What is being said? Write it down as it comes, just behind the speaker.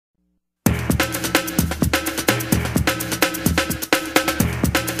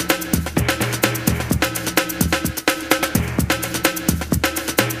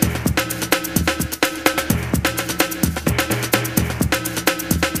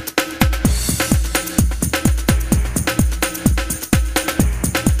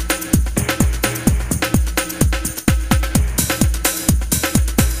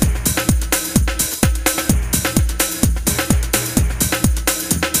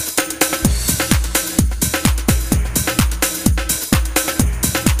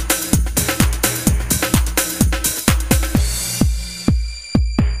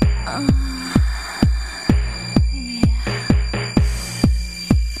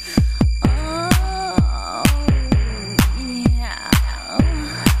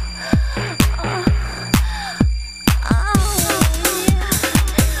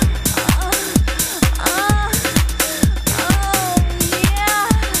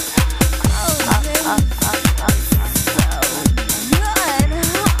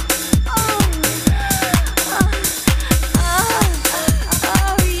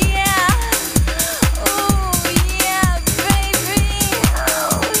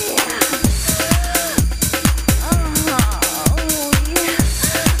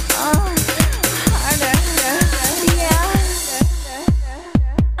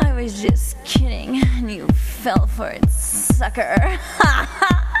sucker.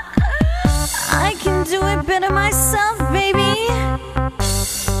 I can do it better myself, baby.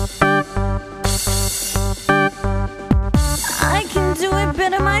 I can do it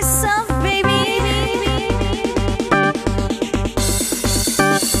better myself, baby.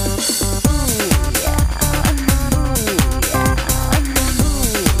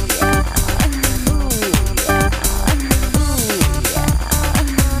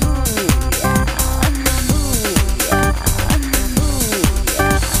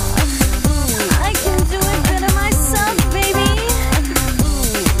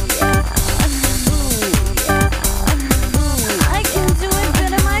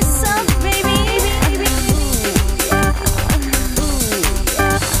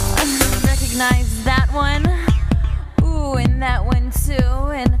 That one, ooh, and that one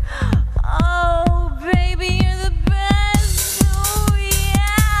too, and oh, baby, you're the best, oh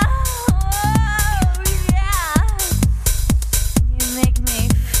yeah, you make me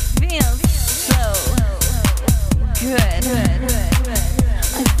feel so good.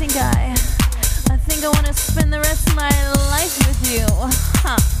 I think I want to spend the rest of my life with you.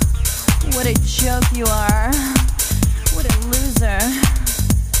 Huh. What a joke you are. What a loser.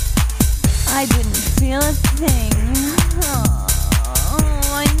 I didn't feel a thing. Oh,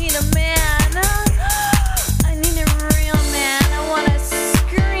 I need a man. I need a real man. I want to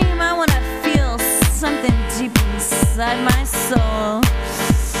scream. I want to feel something deep inside my soul.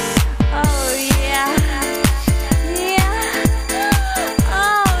 Oh, yeah. Yeah.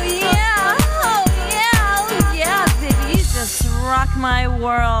 Oh, yeah. Oh, yeah. Oh, yeah, baby. You just rock my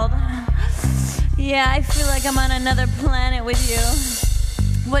world. Yeah, I feel like I'm on another planet with you.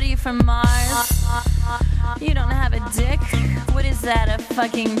 What are you, from Mars? You don't have a dick? What is that, a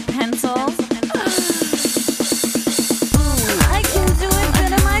fucking pencil? I can do it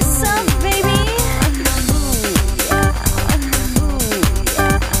better myself, baby.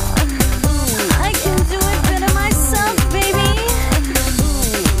 I can do it better myself, baby.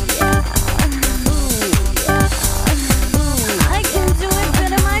 I can do it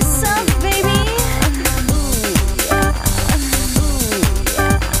better myself, baby.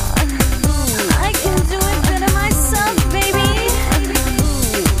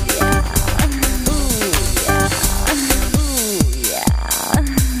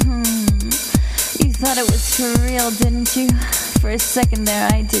 Thought it was for real, didn't you? For a second there,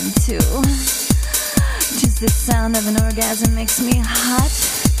 I did too. Just the sound of an orgasm makes me hot,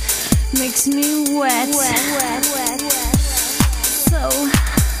 makes me wet. So,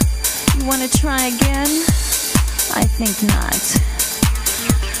 you wanna try again? I think not.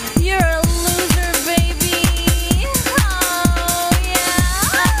 You're a loser, baby. Oh, yeah.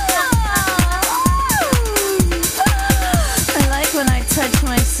 I like when I touch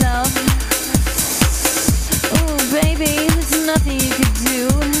myself. Baby, there's nothing you could do,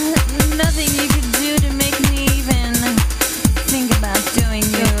 nothing you could do to make me even think about doing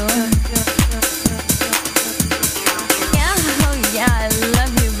you. Yeah, oh yeah, I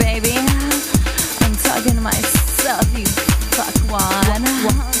love you, baby. I'm talking to myself, you fuckwad.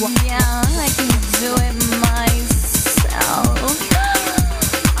 Yeah, I can do it myself.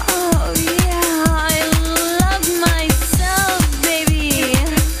 Oh yeah, I love myself, baby.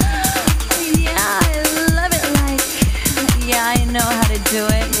 Yeah, I love it like, yeah, I know how to do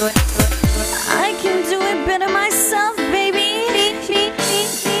it.